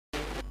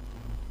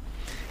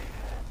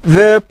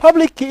The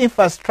public key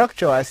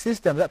infrastructure, a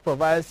system that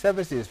provides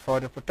services for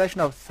the protection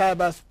of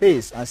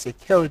cyberspace and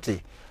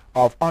security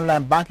of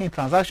online banking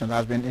transactions,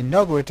 has been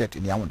inaugurated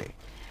in Yaounde.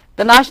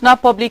 The National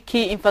Public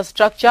Key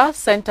Infrastructure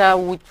Center,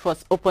 which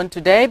was opened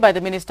today by the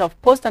Minister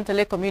of Post and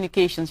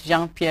Telecommunications,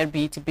 Jean-Pierre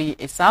B.T.B.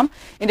 Essam,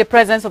 in the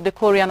presence of the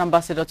Korean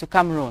ambassador to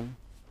Cameroon.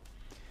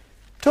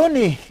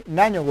 Tony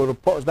Nanyogo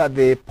reports that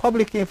the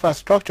public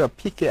infrastructure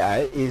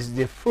PKI is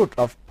the fruit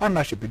of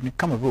partnership between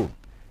Cameroon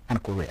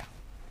and Korea.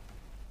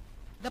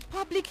 The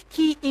public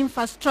key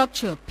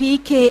infrastructure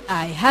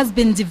PKI has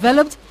been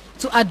developed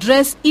to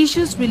address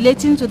issues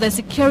relating to the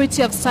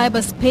security of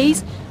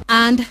cyberspace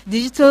and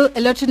digital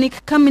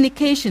electronic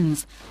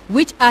communications,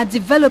 which are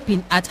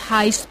developing at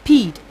high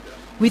speed.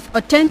 With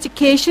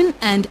authentication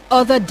and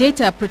other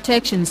data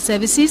protection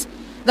services,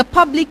 the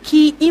public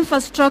key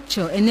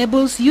infrastructure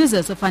enables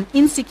users of an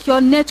insecure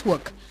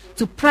network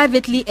to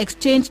privately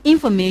exchange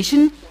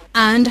information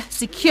and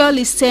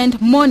securely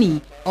send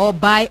money or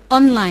buy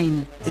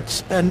online.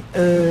 It's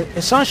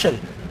essential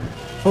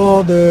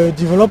for the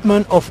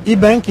development of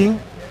e-banking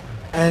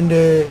and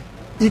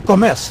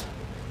e-commerce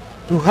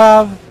to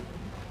have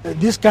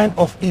this kind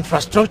of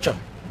infrastructure,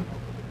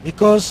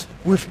 because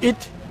with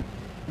it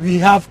we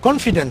have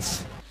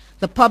confidence.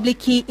 The Public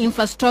Key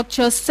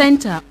Infrastructure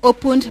Center,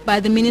 opened by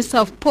the Minister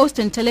of Post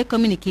and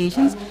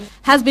Telecommunications,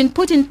 has been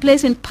put in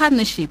place in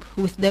partnership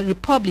with the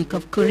Republic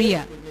of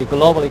Korea. The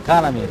global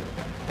economy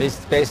is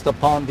based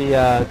upon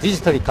the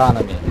digital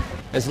economy.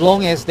 As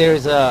long as there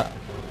is a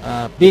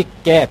big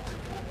gap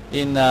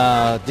in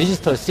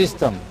digital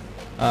system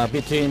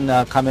between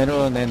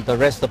Cameroon and the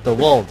rest of the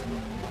world,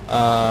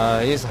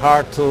 it's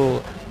hard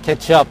to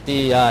catch up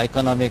the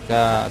economic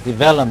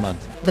development.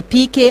 The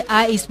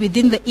PKI is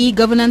within the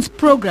e-governance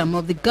program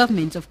of the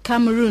government of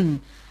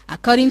Cameroon.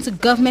 According to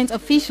government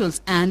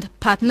officials and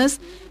partners,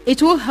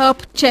 it will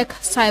help check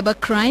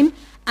cybercrime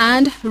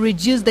and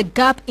reduce the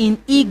gap in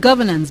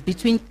e-governance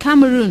between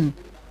Cameroon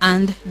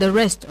and the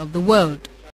rest of the world.